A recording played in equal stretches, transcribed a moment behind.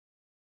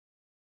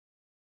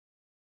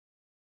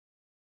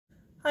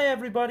Hi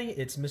everybody,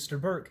 it's Mr.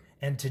 Burke,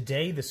 and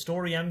today the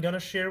story I'm going to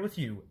share with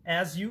you,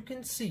 as you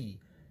can see,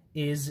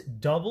 is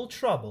Double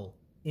Trouble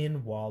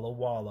in Walla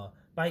Walla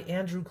by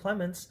Andrew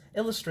Clements,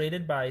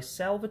 illustrated by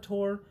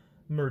Salvatore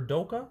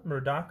Murdoca.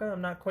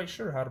 I'm not quite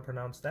sure how to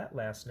pronounce that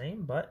last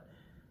name, but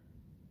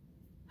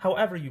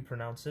however you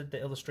pronounce it,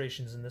 the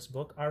illustrations in this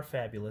book are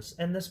fabulous,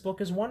 and this book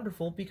is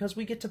wonderful because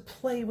we get to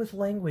play with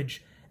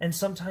language, and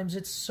sometimes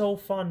it's so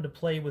fun to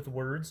play with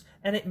words,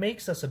 and it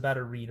makes us a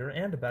better reader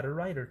and a better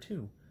writer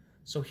too.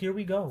 So here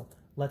we go.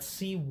 Let's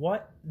see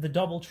what the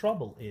double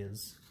trouble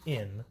is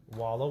in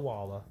Walla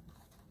Walla.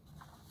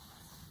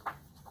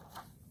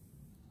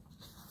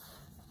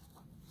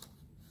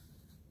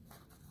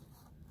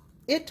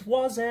 It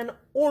was an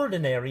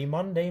ordinary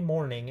Monday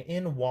morning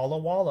in Walla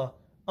Walla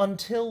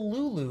until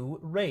Lulu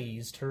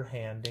raised her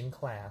hand in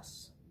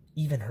class.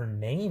 Even her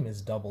name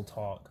is double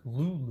talk,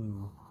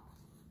 Lulu.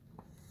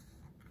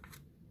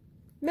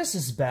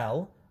 Mrs.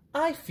 Bell,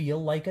 I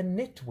feel like a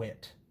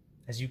nitwit.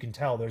 As you can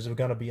tell, there's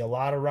going to be a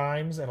lot of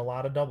rhymes and a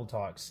lot of double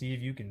talks. See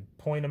if you can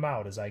point them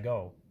out as I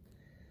go.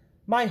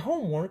 My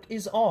homework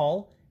is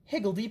all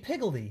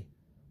higgledy-piggledy.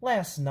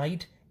 Last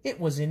night it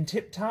was in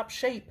tip-top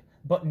shape,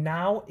 but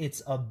now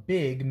it's a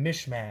big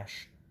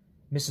mishmash.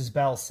 Mrs.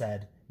 Bell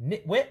said,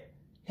 Nitwit,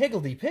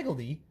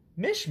 higgledy-piggledy,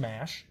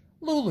 mishmash?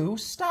 Lulu,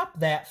 stop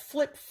that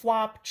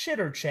flip-flop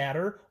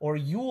chitter-chatter or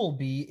you'll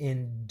be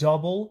in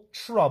double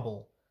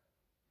trouble.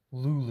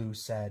 Lulu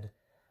said,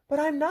 But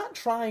I'm not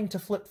trying to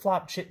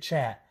flip-flop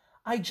chit-chat.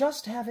 I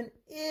just have an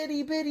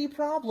itty-bitty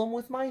problem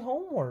with my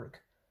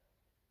homework.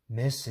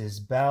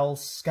 Mrs. Bell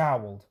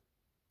scowled.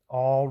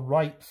 All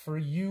right for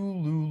you,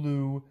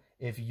 Lulu.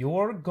 If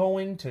you're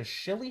going to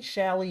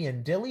shilly-shally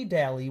and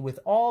dilly-dally with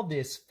all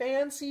this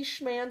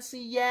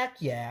fancy-schmancy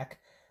yak-yak,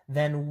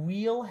 then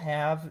we'll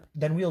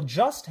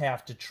just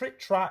have to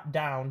trit-trot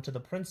down to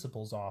the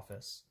principal's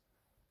office.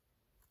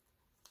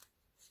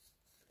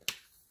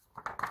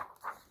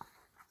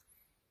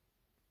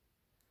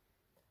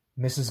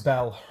 Mrs.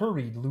 Bell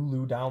hurried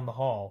Lulu down the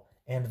hall,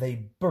 and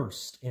they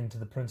burst into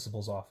the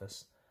principal's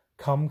office.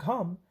 Come,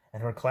 come,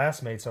 and her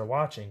classmates are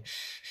watching.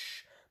 Shh,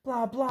 shh,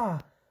 blah, blah,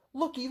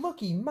 looky,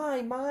 looky,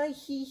 my,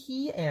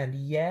 hee, and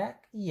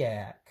yak,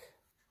 yak.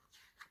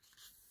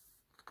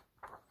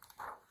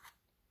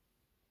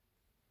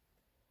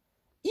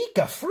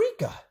 Eka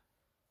freaka!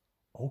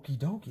 Okie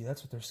dokie,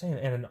 that's what they're saying,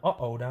 and an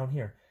uh-oh down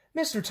here.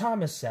 Mr.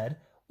 Thomas said,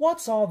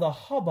 What's all the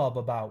hubbub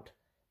about?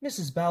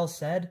 Mrs. Bell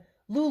said,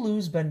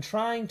 Lulu's been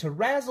trying to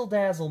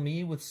razzle-dazzle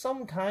me with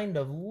some kind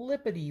of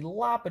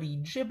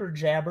lippity-loppity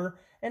jibber-jabber,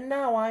 and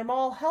now I'm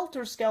all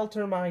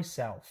helter-skelter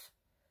myself.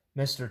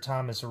 Mr.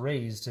 Thomas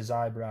raised his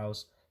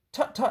eyebrows.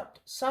 Tut-tut,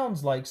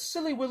 sounds like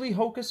silly-willy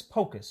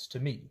hocus-pocus to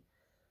me.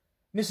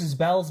 Mrs.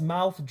 Bell's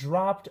mouth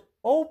dropped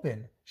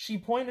open. She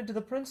pointed to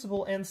the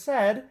principal and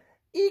said,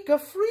 Eka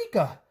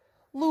freaka!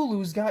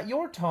 Lulu's got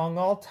your tongue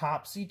all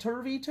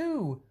topsy-turvy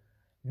too.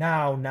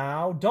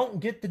 Now, don't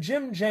get the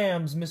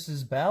jim-jams,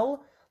 Mrs.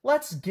 Bell.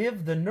 Let's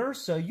give the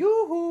nurse a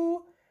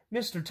yoo-hoo.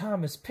 Mr.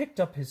 Thomas picked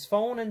up his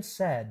phone and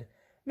said,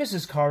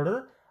 Mrs.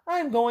 Carter,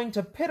 I'm going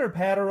to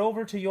pitter-patter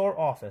over to your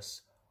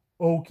office.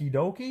 Okie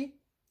dokie.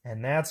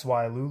 And that's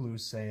why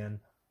Lulu's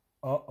saying,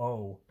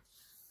 uh-oh.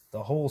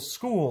 The whole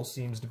school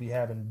seems to be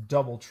having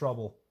double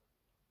trouble.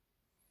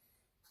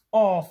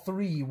 All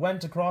three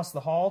went across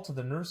the hall to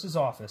the nurse's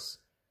office.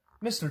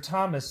 Mr.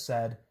 Thomas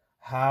said,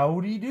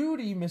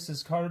 Howdy-doody,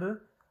 Mrs.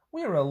 Carter.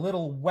 We're a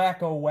little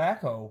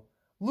wacko-wacko.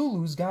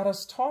 Lulu's got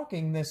us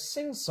talking this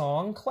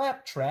sing-song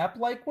claptrap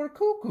like we're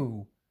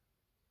cuckoo.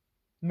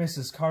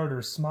 Mrs.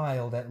 Carter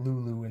smiled at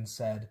Lulu and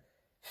said,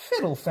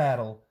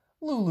 Fiddle-faddle,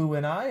 Lulu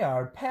and I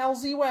are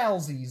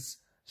palsy-walsies.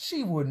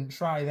 She wouldn't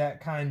try that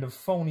kind of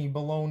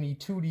phony-baloney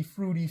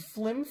tutti-frutti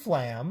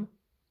flim-flam.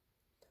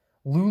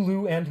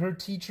 Lulu and her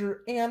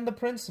teacher and the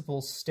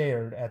principal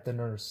stared at the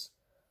nurse.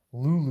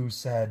 Lulu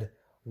said,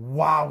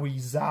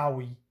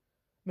 Wowie-zowie.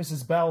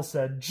 Mrs. Bell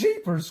said,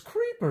 Jeepers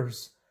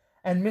creepers.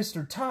 And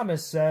Mr.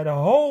 Thomas said,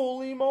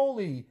 Holy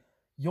moly,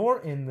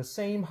 you're in the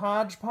same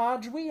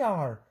hodgepodge we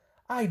are.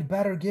 I'd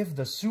better give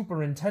the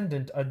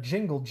superintendent a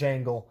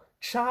jingle-jangle.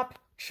 Chop,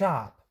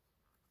 chop.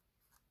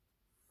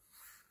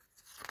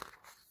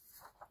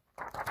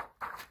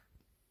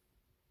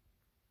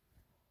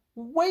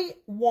 Wait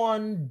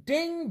one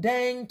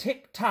ding-dang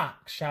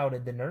tick-tock,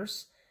 shouted the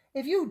nurse.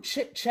 If you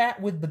chit-chat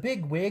with the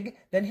bigwig,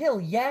 then he'll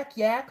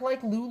yak-yak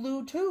like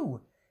Lulu too.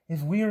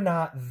 If we're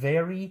not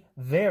very,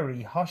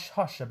 very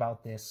hush-hush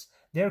about this,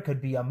 there could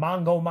be a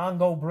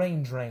mongo-mongo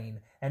brain drain,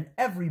 and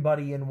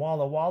everybody in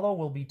Walla Walla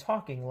will be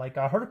talking like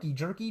a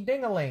herky-jerky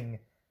ding-a-ling.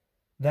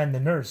 Then the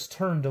nurse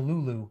turned to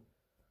Lulu.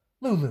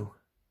 Lulu,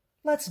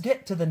 let's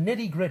get to the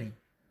nitty-gritty.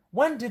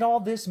 When did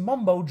all this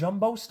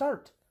mumbo-jumbo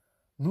start?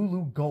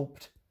 Lulu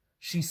gulped.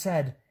 She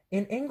said,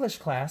 In English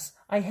class,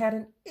 I had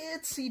an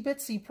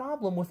itsy-bitsy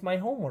problem with my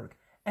homework,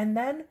 and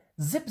then,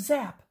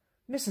 zip-zap,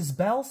 Mrs.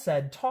 Bell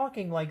said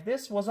talking like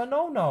this was a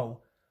no-no.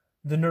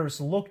 The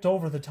nurse looked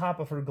over the top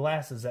of her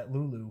glasses at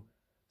Lulu.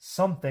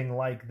 Something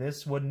like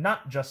this would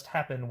not just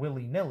happen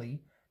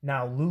willy-nilly.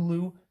 Now,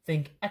 Lulu,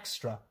 think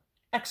extra,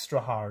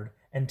 extra hard,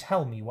 and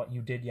tell me what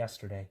you did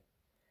yesterday."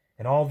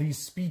 And all these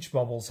speech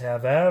bubbles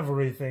have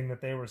everything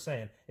that they were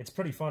saying. It's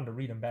pretty fun to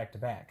read them back to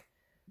back.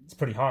 It's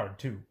pretty hard,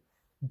 too.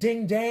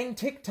 Ding dang,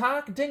 tick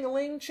tock,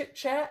 ding-a-ling,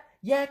 chit-chat,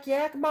 yak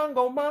yak,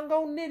 mongo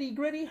mongo,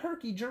 nitty-gritty,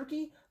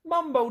 herky-jerky,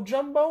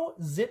 mumbo-jumbo,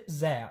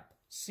 zip-zap.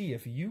 See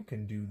if you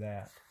can do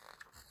that.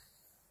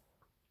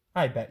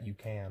 I bet you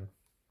can.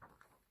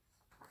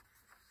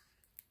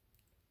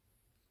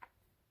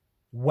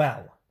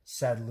 "Well,"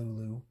 said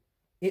Lulu,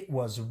 "it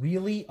was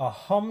really a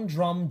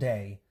humdrum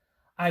day.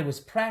 I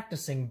was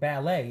practicing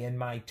ballet in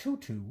my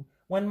tutu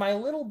when my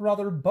little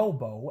brother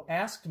Bobo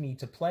asked me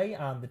to play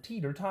on the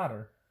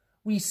teeter-totter.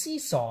 We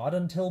seesawed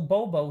until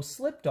Bobo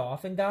slipped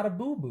off and got a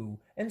boo-boo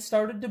and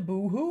started to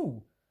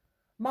boo-hoo.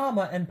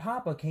 Mama and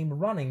Papa came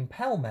running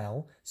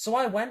pell-mell, so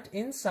I went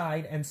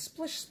inside and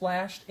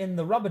splish-splashed in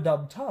the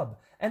rub-a-dub tub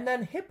and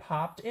then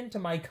hip-hopped into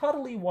my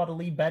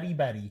cuddly-wuddly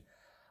Betty-Betty.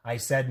 I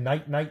said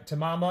night-night to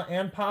Mama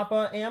and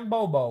Papa and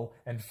Bobo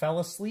and fell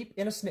asleep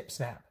in a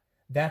snip-snap.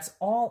 That's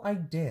all I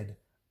did.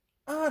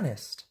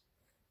 Honest.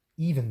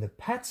 Even the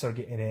pets are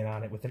getting in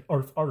on it with an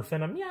arf-arf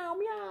and a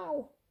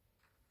meow-meow."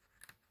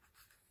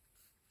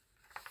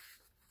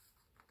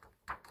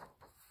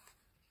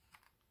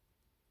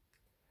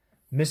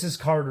 Mrs.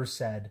 Carter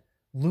said,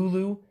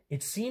 "Lulu,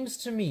 it seems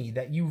to me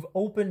that you've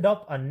opened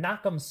up a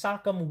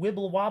knock'em-sock'em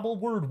wibble-wobble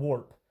word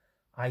warp.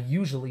 I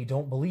usually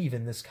don't believe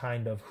in this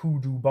kind of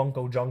hoodoo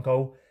bunko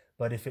junko,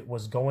 but if it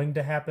was going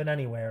to happen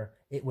anywhere,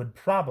 it would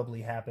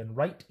probably happen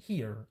right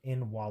here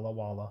in Walla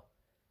Walla."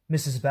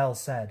 Mrs. Bell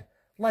said,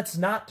 "Let's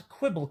not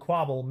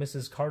quibble-quabble,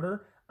 Mrs.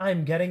 Carter.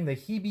 I'm getting the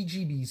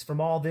heebie-jeebies from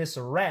all this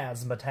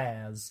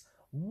razzmatazz.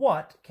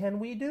 What can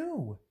we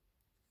do?"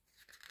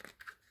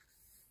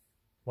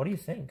 What do you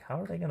think?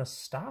 How are they going to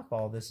stop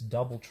all this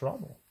double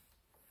trouble?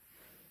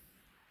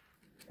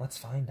 Let's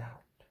find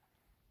out.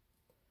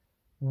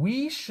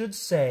 "We should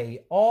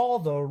say all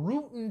the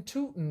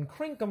rootin'-tootin',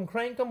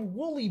 crinkum-crankum,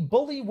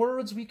 woolly-bully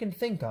words we can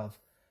think of.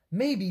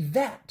 Maybe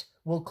that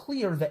will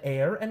clear the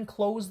air and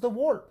close the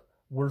warp.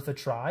 Worth a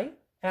try?"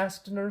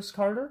 asked Nurse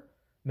Carter.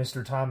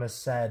 Mr. Thomas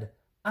said,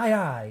 "Aye,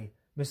 aye."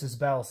 Mrs.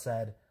 Bell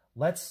said,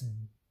 "Let's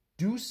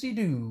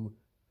doosey-doo."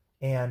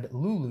 And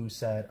Lulu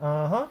said,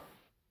 "Uh-huh."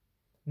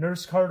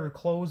 Nurse Carter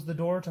closed the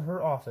door to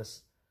her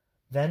office.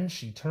 Then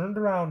she turned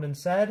around and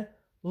said,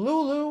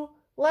 "Lulu,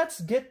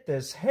 let's get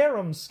this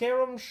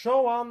harum-scarum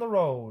show on the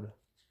road."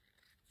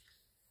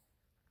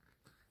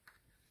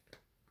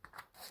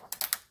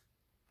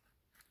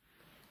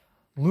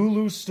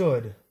 Lulu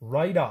stood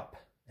right up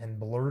and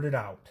blurted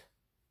out,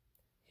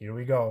 "Here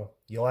we go.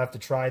 You'll have to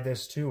try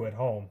this too at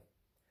home.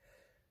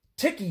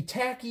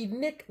 Ticky-tacky,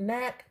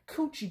 knick-knack,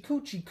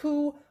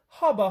 coochie-coochie-coo,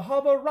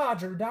 hubba-hubba,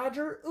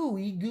 roger-dodger,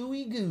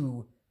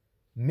 ooey-gooey-goo."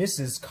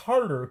 Mrs.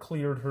 Carter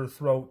cleared her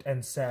throat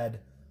and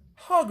said,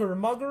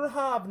 "Hugger-mugger,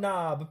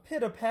 hobnob,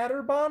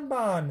 pitter-patter,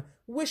 bon-bon,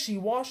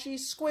 wishy-washy,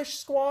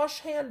 squish-squash,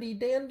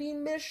 handy-dandy,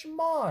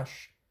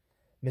 mish-mosh."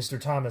 Mr.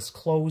 Thomas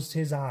closed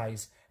his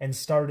eyes and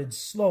started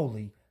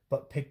slowly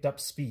but picked up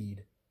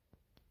speed.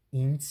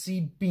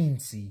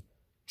 "Eensy-beensy,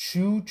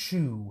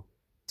 choo-choo,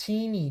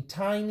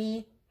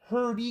 teeny-tiny,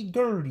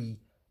 hurdy-gurdy,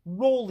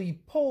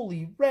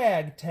 roly-poly,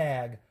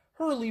 rag-tag,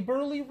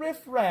 hurly-burly,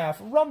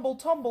 riff-raff,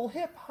 rumble-tumble,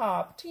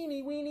 hip-hop,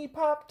 teeny-weeny,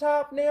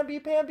 pop-top,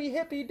 namby-pamby,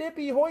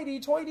 hippy-dippy,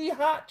 hoity-toity,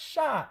 hot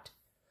shot."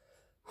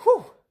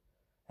 Whew!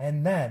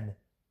 And then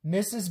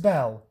Mrs.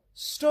 Bell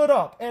stood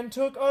up and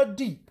took a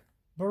deep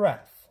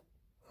breath.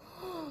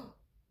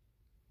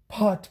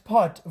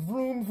 Put-put,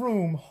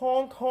 vroom-vroom,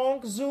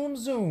 honk-honk,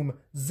 zoom-zoom,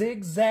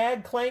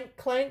 zig-zag,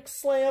 clank-clank,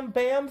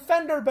 slam-bam,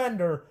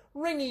 fender-bender,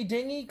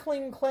 ringy-dingy,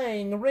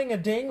 cling-clang,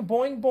 ring-a-ding,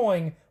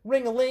 boing-boing,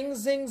 ring-a-ling,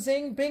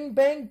 zing-zing,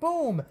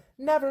 bing-bang-boom,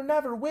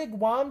 never-never,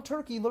 wigwam,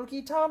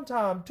 turkey-lurkey,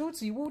 tom-tom,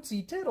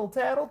 tootsie-wootsy,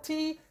 tittle-tattle,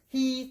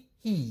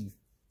 tee-hee-hee.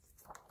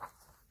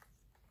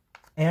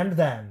 And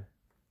then,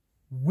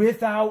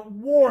 without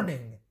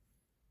warning,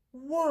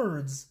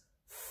 words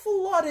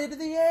flooded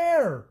the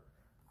air.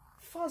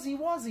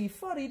 Fuzzy-wuzzy,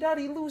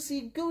 fuddy-duddy,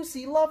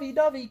 loosey-goosey,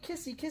 lovey-dovey,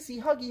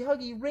 kissy-kissy,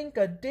 huggy-huggy,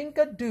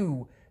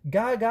 rink-a-dink-a-doo,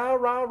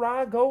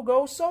 ga-ga-ra-ra,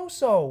 go-go,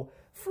 so-so,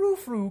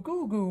 frou-frou,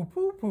 goo-goo,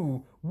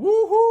 poo-poo,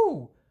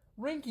 woo-hoo,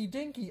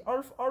 rinky-dinky,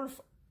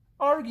 arf-arf,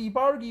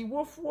 argy-bargy,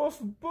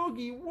 woof-woof,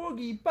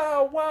 boogie-woogie,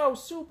 bow-wow,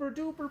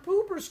 super-duper,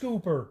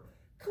 pooper-scooper,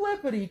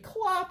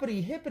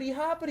 clippity-cloppity,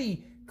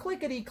 hippity-hoppity,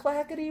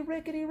 clickety-clackety,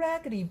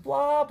 rickety-rackety,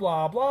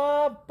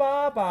 blah-blah-blah,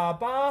 ba-ba-ba-ha-ha-ha,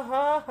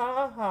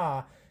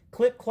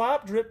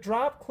 clip-clop,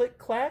 drip-drop,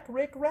 click-clack,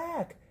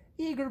 rick-rack,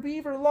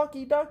 eager-beaver,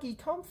 lucky-ducky,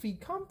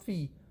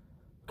 comfy-comfy,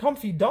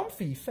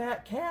 comfy-dumphy,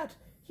 fat cat,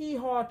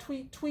 hee-haw,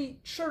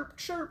 tweet-tweet,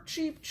 chirp-chirp,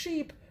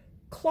 cheep-cheep,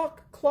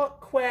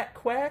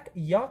 cluck-cluck-quack-quack,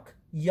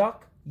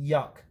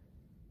 yuck-yuck-yuck.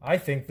 I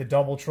think the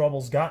double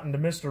trouble's gotten to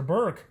Mr.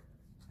 Burke.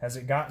 Has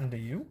it gotten to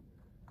you?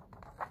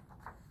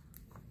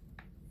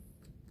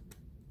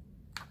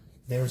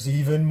 There's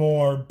even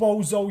more.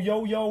 Bozo,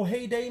 yo-yo,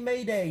 heyday,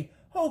 mayday,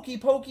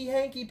 hokey-pokey,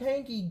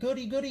 hanky-panky,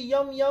 goody-goody,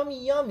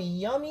 yum-yummy, yummy,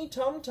 yummy,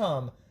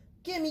 tum-tum,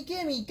 Gimme,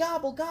 gimme,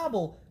 gobble,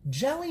 gobble,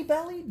 jelly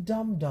belly,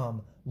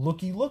 dum-dum,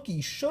 looky, looky,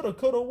 shoulda,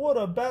 coulda,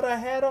 woulda, better,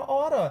 hadda,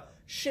 oughta,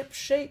 ship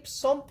shape,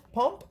 sump,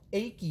 pump,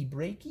 achy,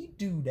 breaky,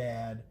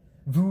 doodad,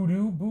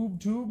 voodoo, boob,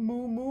 tube,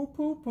 moo, moo,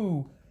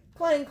 poo-poo,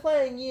 clang,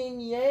 clang, yin,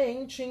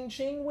 yang, ching,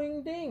 ching,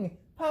 wing, ding,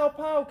 pow,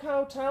 pow,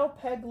 kow-tow,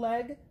 peg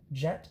leg,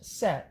 jet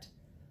set.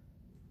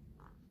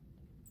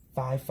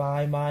 Fi,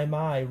 fi,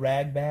 my,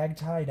 rag, bag,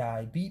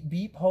 tie-dye, beep,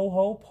 beep,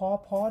 ho-ho,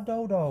 paw,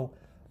 dodo,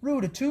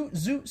 root-a-toot,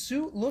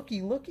 zoot,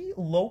 looky,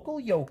 local,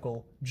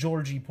 yokel,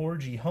 Georgie,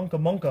 porgy,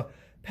 hunka-munka,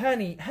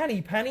 penny,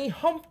 henny, penny,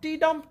 Humpty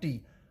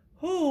Dumpty.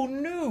 Who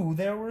knew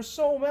there were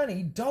so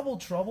many double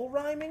trouble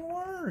rhyming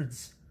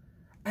words?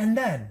 And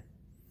then,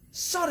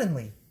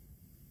 suddenly,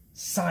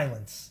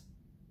 silence.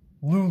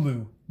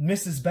 Lulu,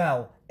 Mrs.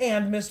 Bell,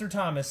 and Mr.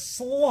 Thomas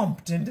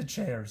slumped into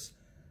chairs,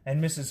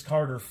 and Mrs.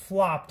 Carter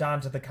flopped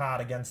onto the cot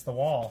against the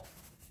wall.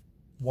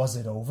 Was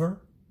it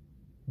over?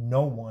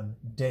 No one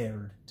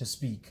dared to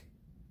speak.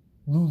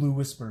 Lulu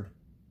whispered,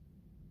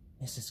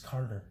 "Mrs.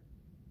 Carter,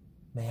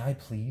 may I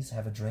please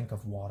have a drink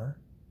of water?"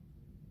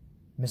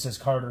 Mrs.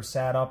 Carter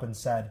sat up and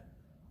said,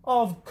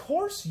 "Of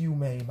course you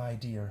may, my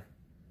dear."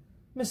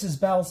 Mrs.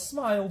 Bell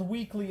smiled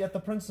weakly at the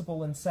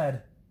principal and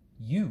said,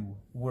 "You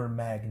were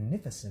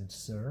magnificent,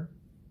 sir."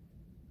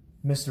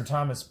 Mr.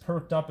 Thomas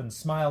perked up and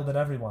smiled at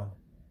everyone.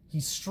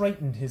 He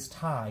straightened his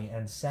tie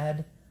and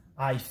said,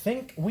 "I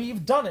think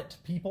we've done it,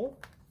 people."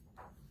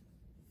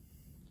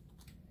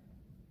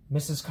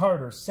 Mrs.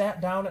 Carter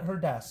sat down at her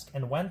desk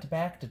and went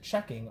back to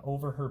checking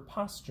over her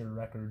posture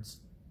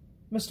records.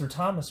 Mr.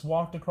 Thomas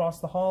walked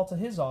across the hall to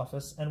his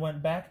office and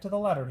went back to the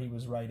letter he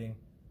was writing.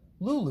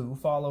 Lulu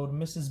followed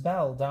Mrs.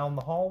 Bell down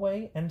the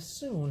hallway and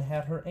soon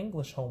had her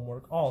English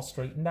homework all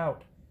straightened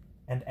out.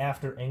 And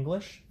after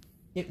English,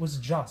 it was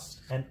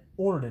just an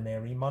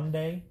ordinary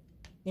Monday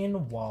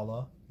in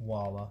Walla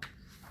Walla.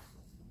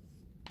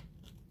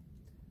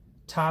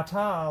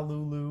 Ta-ta,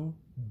 Lulu.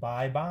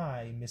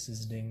 Bye-bye,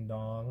 Mrs. Ding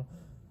Dong.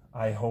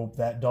 I hope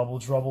that double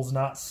trouble's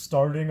not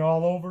starting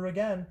all over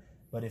again,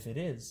 but if it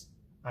is,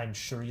 I'm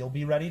sure you'll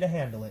be ready to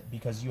handle it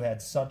because you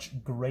had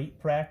such great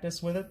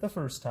practice with it the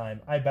first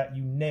time. I bet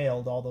you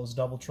nailed all those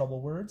double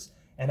trouble words,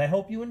 and I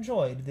hope you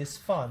enjoyed this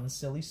fun,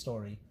 silly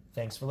story.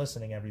 Thanks for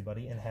listening,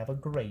 everybody, and have a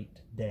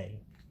great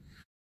day.